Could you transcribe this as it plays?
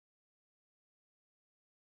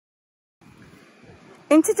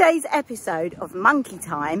In today's episode of Monkey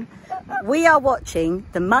Time, we are watching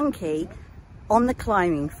the monkey on the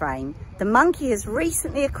climbing frame. The monkey has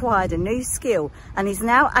recently acquired a new skill and is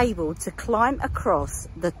now able to climb across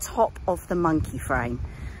the top of the monkey frame.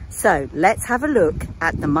 So let's have a look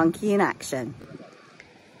at the monkey in action.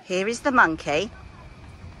 Here is the monkey.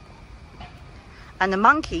 And the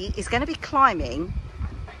monkey is going to be climbing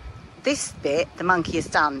this bit. The monkey has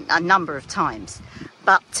done a number of times.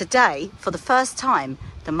 But today, for the first time,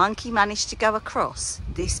 the monkey managed to go across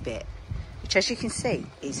this bit, which, as you can see,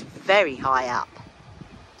 is very high up.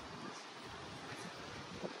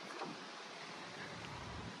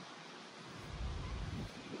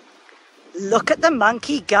 Look at the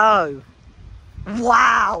monkey go.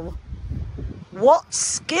 Wow! What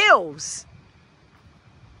skills!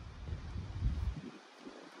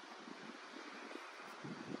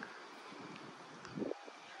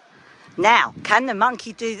 Now, can the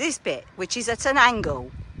monkey do this bit, which is at an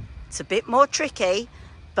angle? It's a bit more tricky,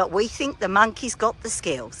 but we think the monkey's got the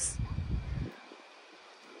skills.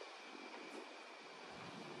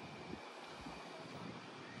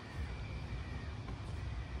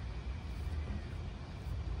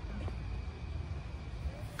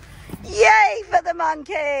 Yay for the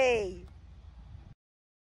monkey!